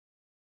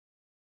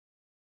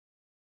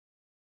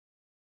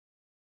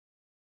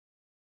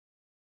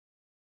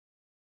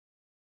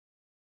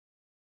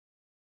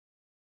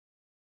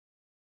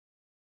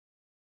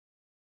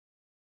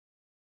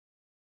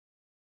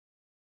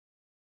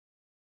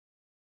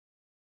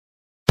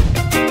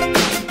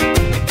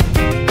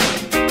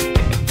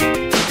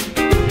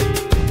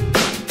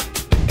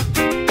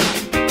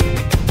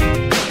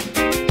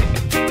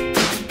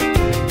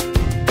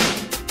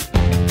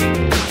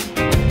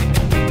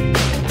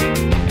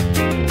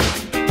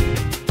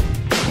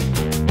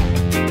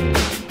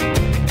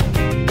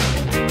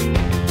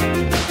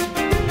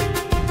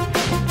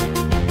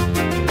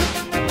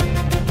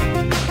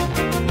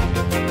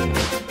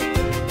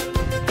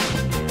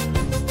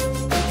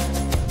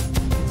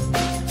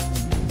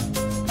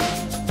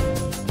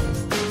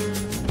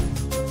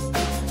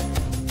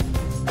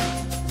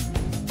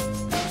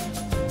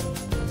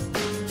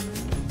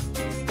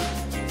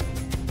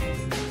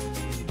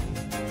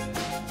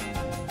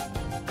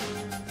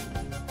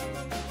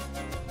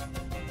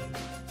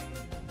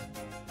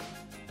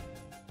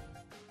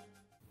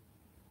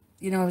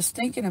I was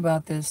thinking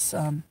about this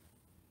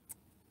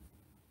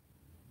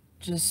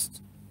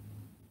just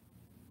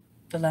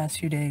the last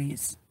few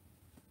days.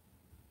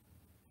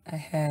 I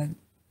had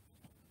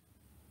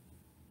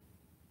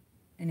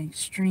an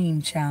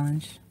extreme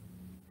challenge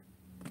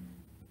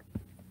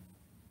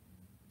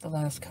the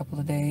last couple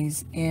of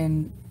days,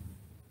 and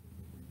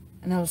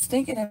I was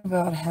thinking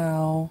about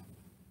how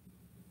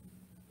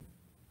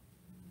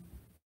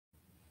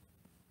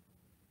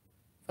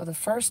for the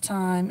first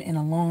time in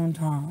a long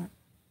time,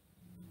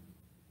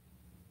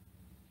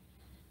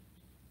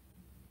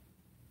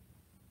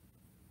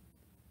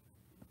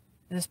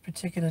 this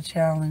particular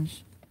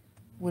challenge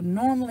would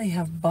normally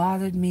have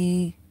bothered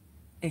me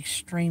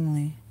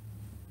extremely.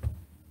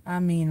 I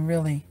mean,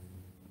 really.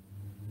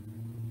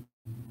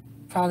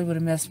 Probably would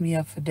have messed me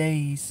up for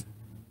days.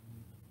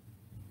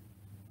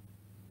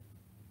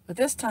 But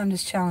this time,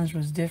 this challenge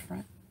was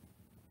different.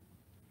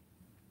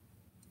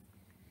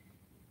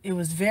 It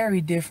was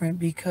very different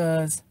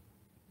because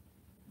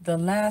the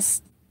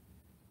last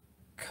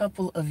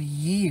couple of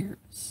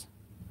years,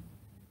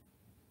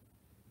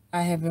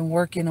 I have been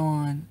working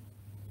on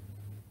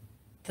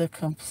the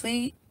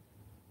complete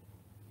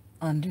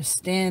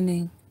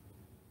understanding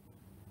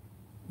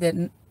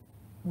that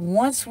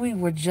once we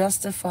were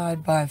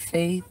justified by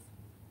faith,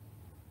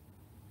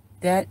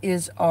 that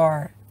is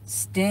our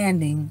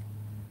standing,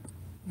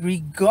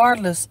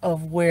 regardless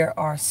of where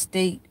our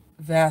state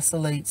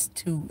vacillates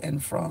to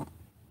and from.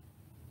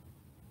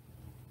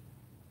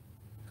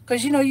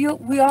 Because,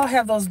 we all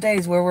have those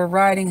days where we're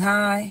riding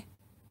high.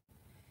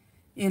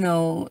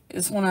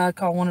 It's what I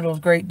call one of those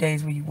great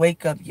days where you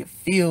wake up, you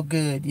feel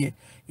good,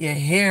 your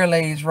hair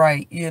lays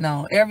right,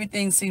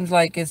 everything seems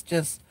like it's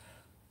just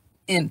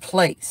in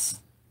place.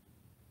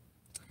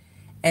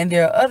 And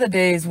there are other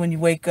days when you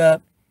wake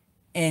up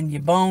and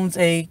your bones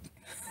ache,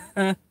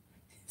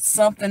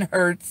 something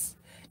hurts,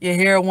 your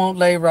hair won't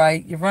lay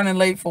right, you're running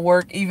late for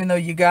work even though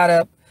you got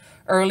up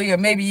early, or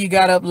maybe you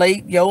got up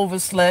late, you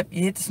overslept,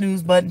 you hit the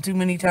snooze button too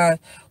many times.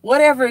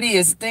 Whatever it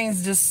is,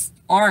 things just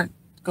aren't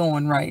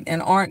going right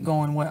and aren't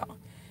going well.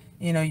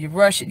 You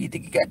rush it, you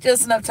think you got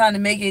just enough time to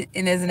make it,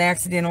 and there's an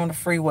accident on the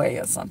freeway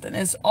or something.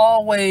 There's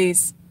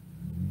always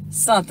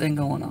something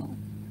going on.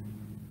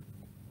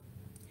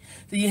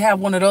 So you have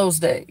one of those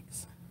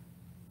days.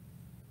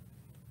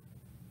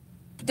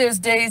 But there's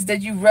days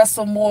that you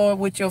wrestle more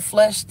with your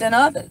flesh than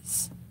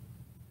others.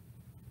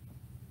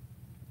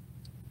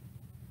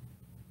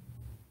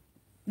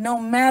 No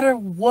matter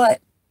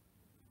what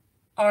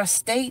our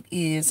state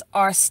is,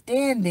 our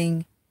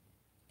standing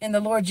in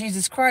the Lord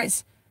Jesus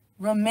Christ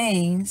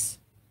remains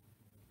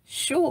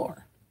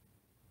sure,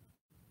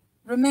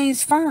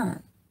 remains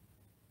firm.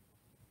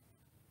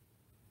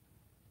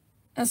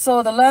 And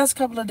so the last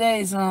couple of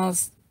days, I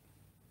was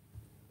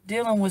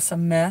dealing with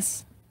some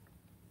mess.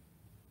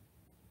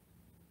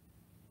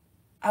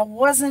 I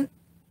wasn't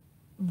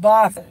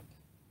bothered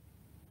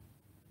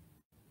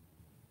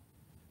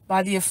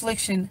by the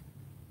affliction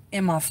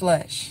in my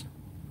flesh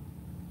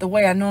the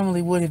way I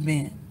normally would have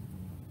been.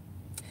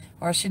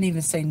 Or I shouldn't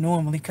even say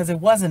normally, because it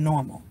wasn't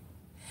normal.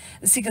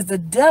 See, because the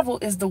devil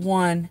is the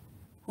one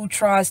who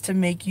tries to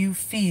make you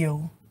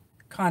feel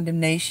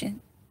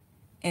condemnation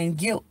and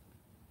guilt.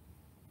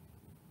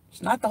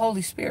 It's not the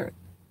Holy Spirit.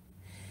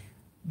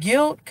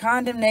 Guilt,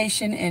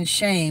 condemnation, and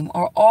shame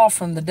are all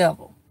from the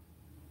devil.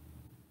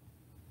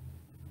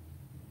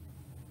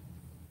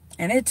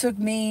 And it took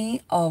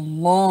me a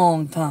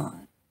long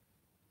time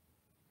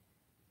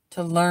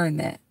to learn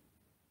that.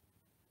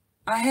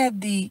 I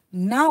had the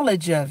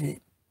knowledge of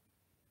it,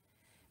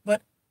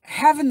 but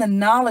having the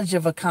knowledge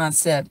of a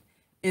concept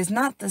is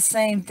not the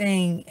same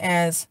thing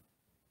as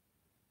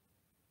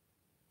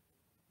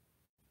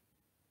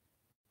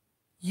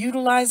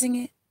utilizing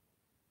it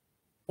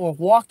or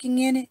walking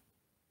in it.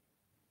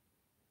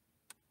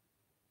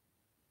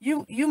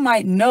 You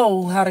might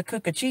know how to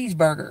cook a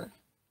cheeseburger,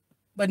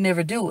 but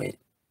never do it.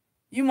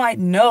 You might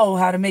know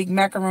how to make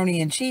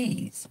macaroni and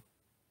cheese,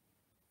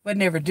 but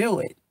never do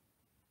it.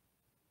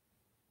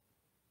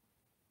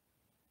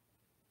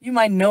 You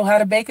might know how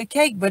to bake a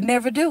cake, but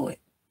never do it.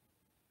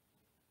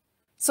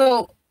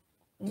 So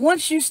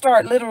once you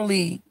start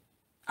literally,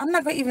 I'm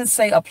not going to even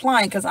say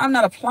applying, because I'm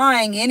not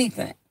applying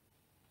anything.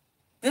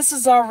 This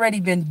has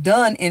already been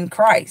done in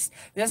Christ.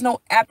 There's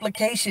no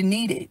application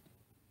needed.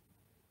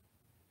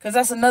 Because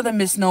that's another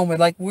misnomer,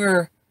 like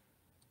we're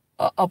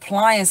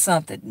applying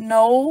something.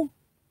 No,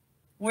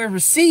 we're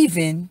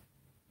receiving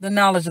the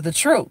knowledge of the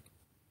truth.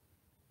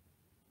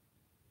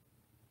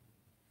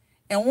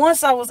 And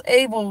once I was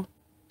able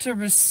to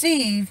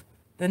receive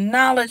the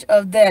knowledge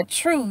of that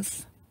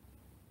truth,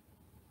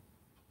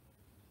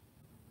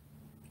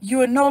 you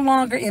are no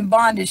longer in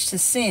bondage to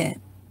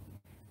sin.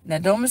 Now,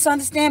 don't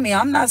misunderstand me.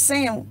 I'm not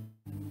saying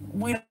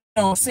we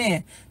don't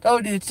sin.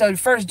 So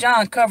First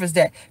John covers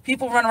that.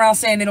 People run around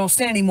saying they don't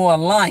sin anymore,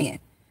 lying.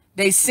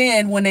 They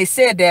sinned when they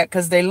said that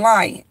because they're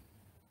lying.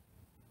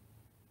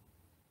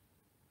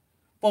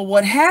 But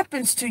what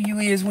happens to you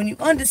is when you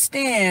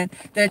understand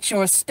that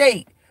your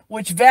state,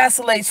 which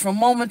vacillates from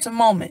moment to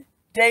moment,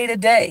 day to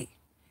day,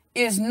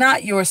 is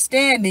not your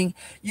standing,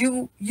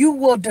 you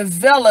will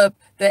develop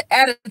the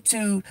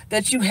attitude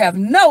that you have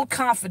no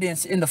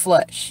confidence in the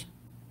flesh.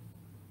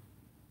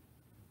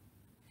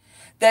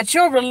 That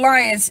your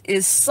reliance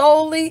is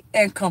solely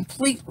and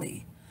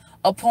completely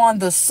upon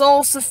the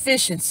sole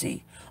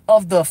sufficiency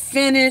of the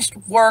finished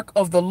work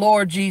of the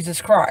Lord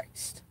Jesus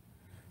Christ.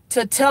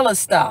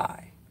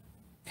 Tetelestai,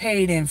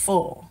 paid in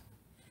full.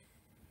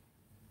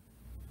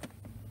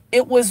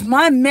 It was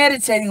my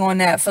meditating on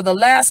that for the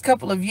last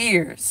couple of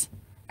years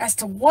as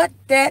to what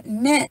that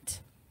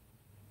meant.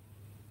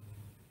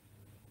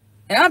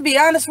 And I'll be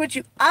honest with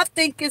you, I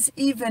think it's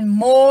even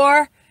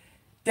more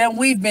than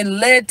we've been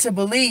led to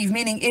believe,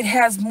 meaning it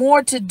has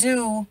more to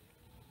do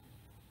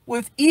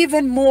with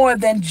even more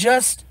than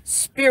just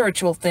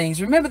spiritual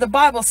things. Remember, the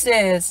Bible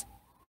says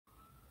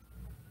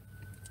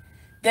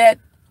that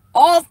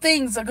all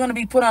things are going to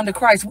be put under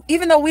Christ.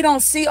 Even though we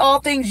don't see all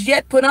things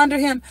yet put under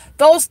him,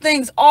 those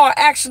things are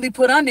actually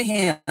put under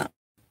him.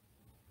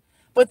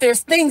 But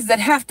there's things that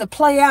have to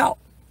play out.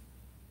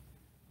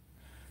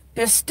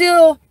 There's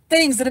still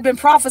things that have been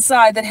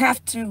prophesied that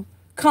have to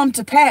come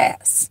to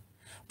pass.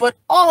 But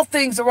all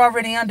things are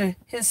already under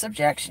his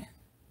subjection.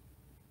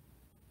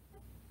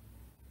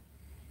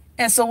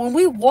 And so when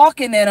we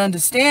walk in that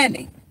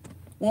understanding,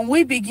 when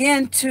we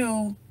begin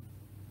to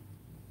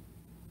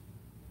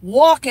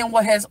walk in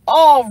what has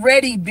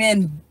already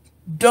been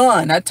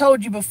done, I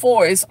told you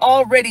before, it's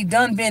already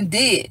done, been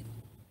did.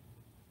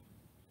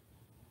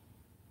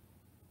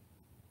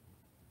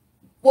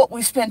 What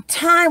we spend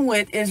time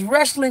with is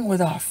wrestling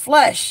with our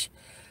flesh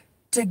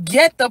to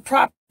get the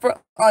proper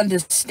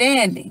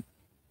understanding,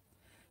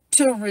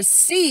 to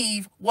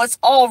receive what's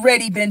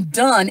already been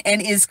done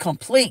and is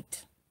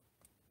complete.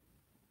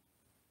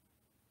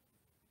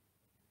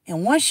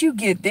 And once you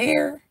get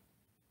there,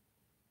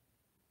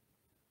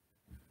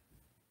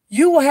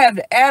 you will have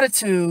the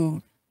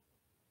attitude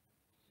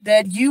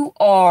that you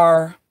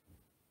are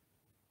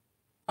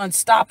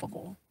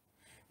unstoppable,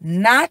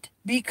 not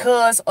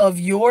because of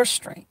your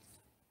strength.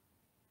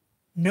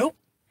 Nope.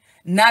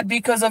 Not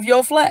because of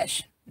your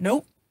flesh.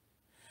 Nope.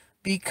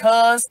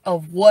 Because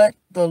of what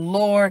the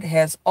Lord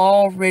has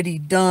already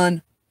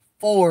done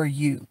for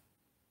you.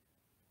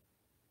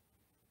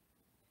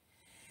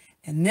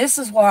 And this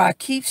is why I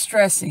keep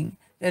stressing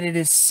that it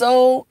is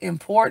so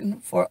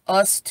important for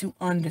us to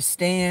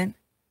understand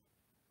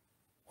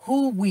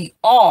who we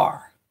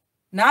are,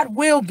 not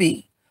will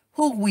be,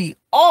 who we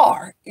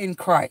are in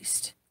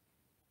Christ,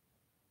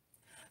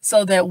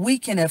 so that we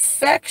can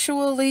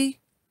effectually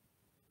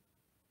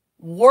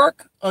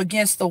work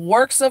against the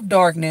works of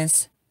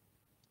darkness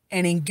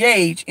and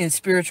engage in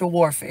spiritual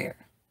warfare.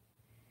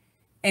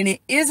 And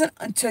it isn't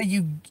until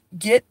you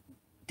get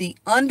the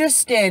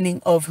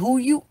understanding of who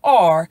you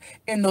are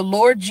in the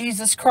Lord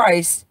Jesus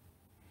Christ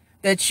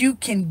that you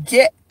can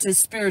get to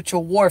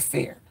spiritual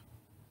warfare.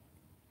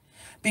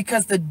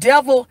 Because the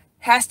devil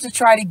has to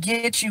try to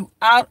get you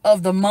out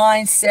of the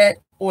mindset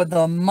or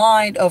the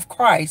mind of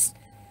Christ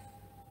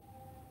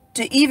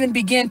to even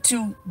begin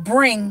to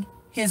bring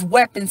his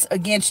weapons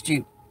against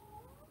you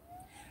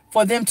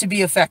for them to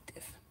be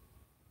effective.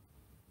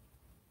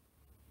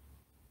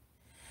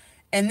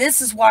 And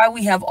this is why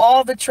we have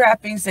all the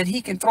trappings that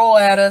he can throw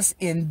at us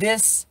in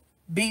this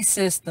beast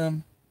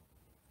system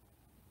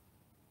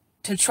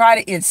to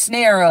try to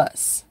ensnare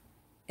us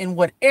in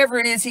whatever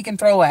it is he can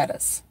throw at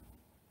us.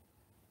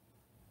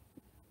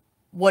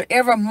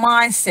 Whatever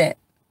mindset,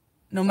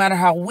 no matter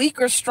how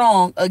weak or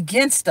strong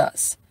against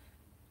us,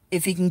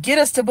 if he can get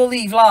us to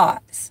believe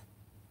lies,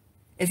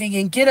 if he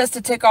can get us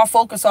to take our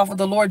focus off of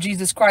the Lord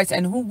Jesus Christ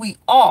and who we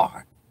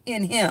are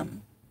in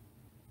him,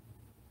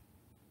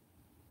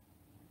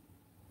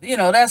 you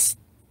know, that's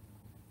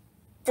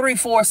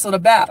 3/4 of the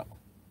battle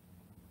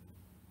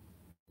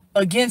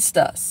against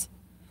us,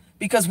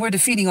 because we're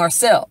defeating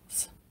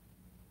ourselves.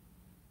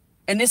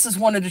 And this is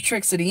one of the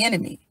tricks of the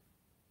enemy.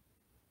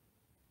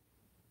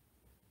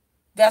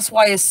 That's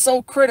why it's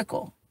so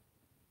critical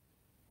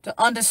to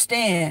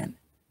understand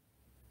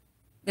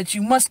that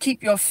you must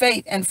keep your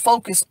faith and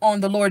focus on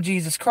the Lord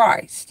Jesus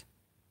Christ.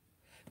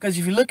 Because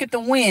if you look at the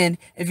wind,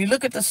 if you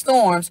look at the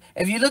storms,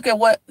 if you look at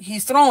what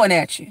he's throwing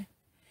at you,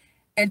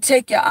 and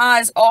take your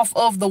eyes off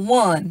of the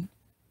one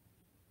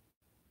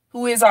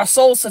who is our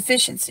sole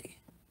sufficiency,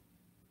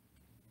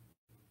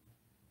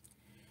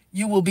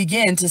 you will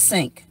begin to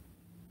sink.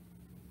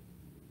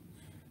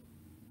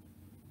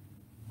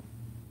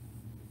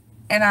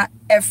 And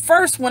at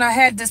first, when I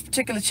had this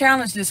particular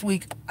challenge this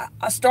week,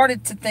 I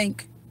started to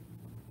think,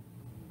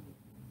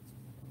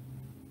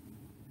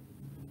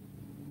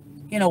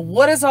 you know,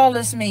 what does all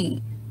this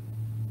mean?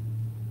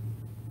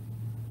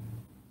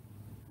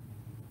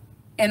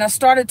 And I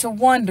started to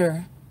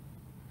wonder,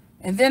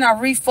 and then I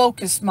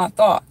refocused my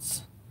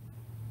thoughts.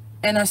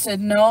 And I said,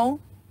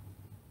 no,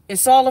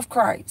 it's all of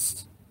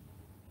Christ.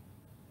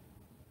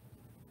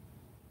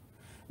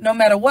 No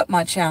matter what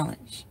my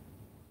challenge,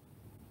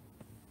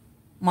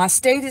 my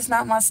state is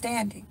not my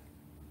standing.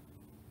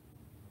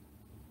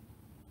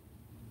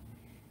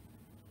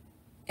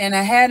 And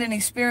I had an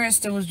experience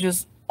that was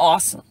just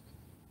awesome.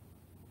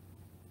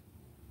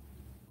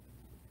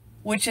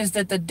 which is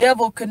that the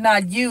devil could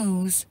not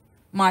use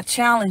my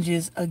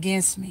challenges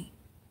against me.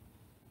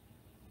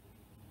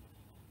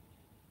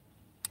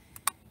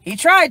 He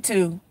tried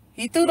to.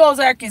 He threw those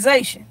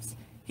accusations.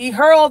 He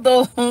hurled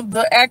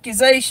the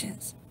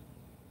accusations.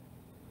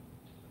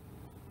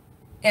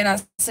 And I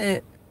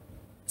said,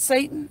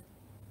 Satan,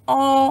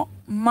 all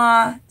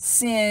my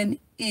sin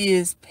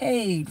is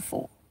paid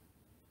for.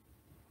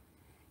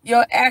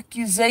 Your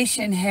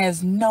accusation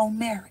has no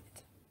merit.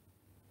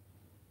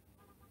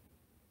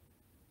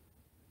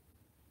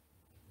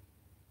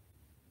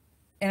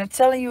 And I'm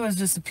telling you, it's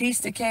just a peace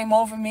that came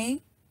over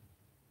me.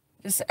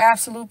 Just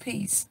absolute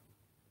peace.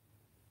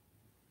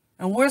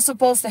 And we're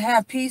supposed to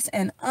have peace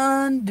and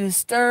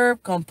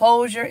undisturbed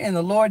composure in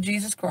the Lord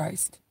Jesus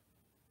Christ.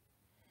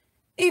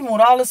 Even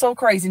with all this old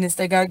craziness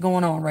they got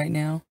going on right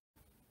now.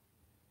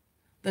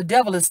 The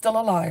devil is still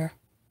a liar.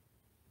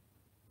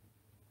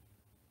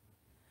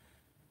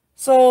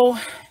 So,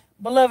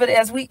 beloved,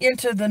 as we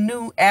enter the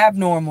new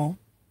abnormal,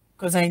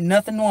 because ain't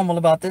nothing normal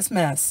about this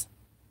mess,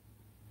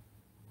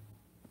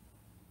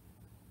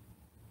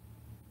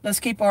 let's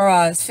keep our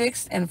eyes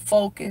fixed and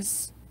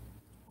focused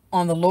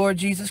on the Lord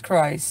Jesus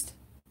Christ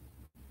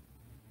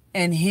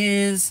and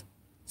his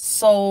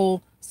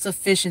sole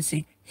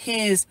sufficiency,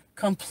 his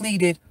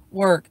completed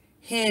work,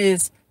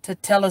 his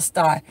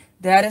tetelestai.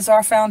 That is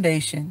our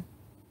foundation.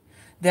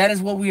 That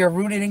is what we are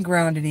rooted and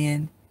grounded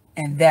in,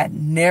 and that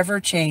never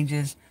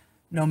changes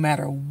no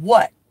matter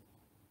what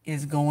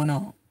is going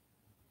on.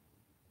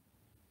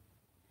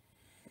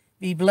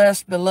 Be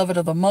blessed, beloved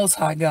of the Most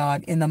High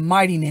God, in the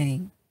mighty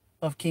name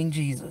of King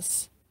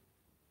Jesus.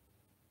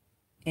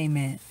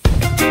 Amen.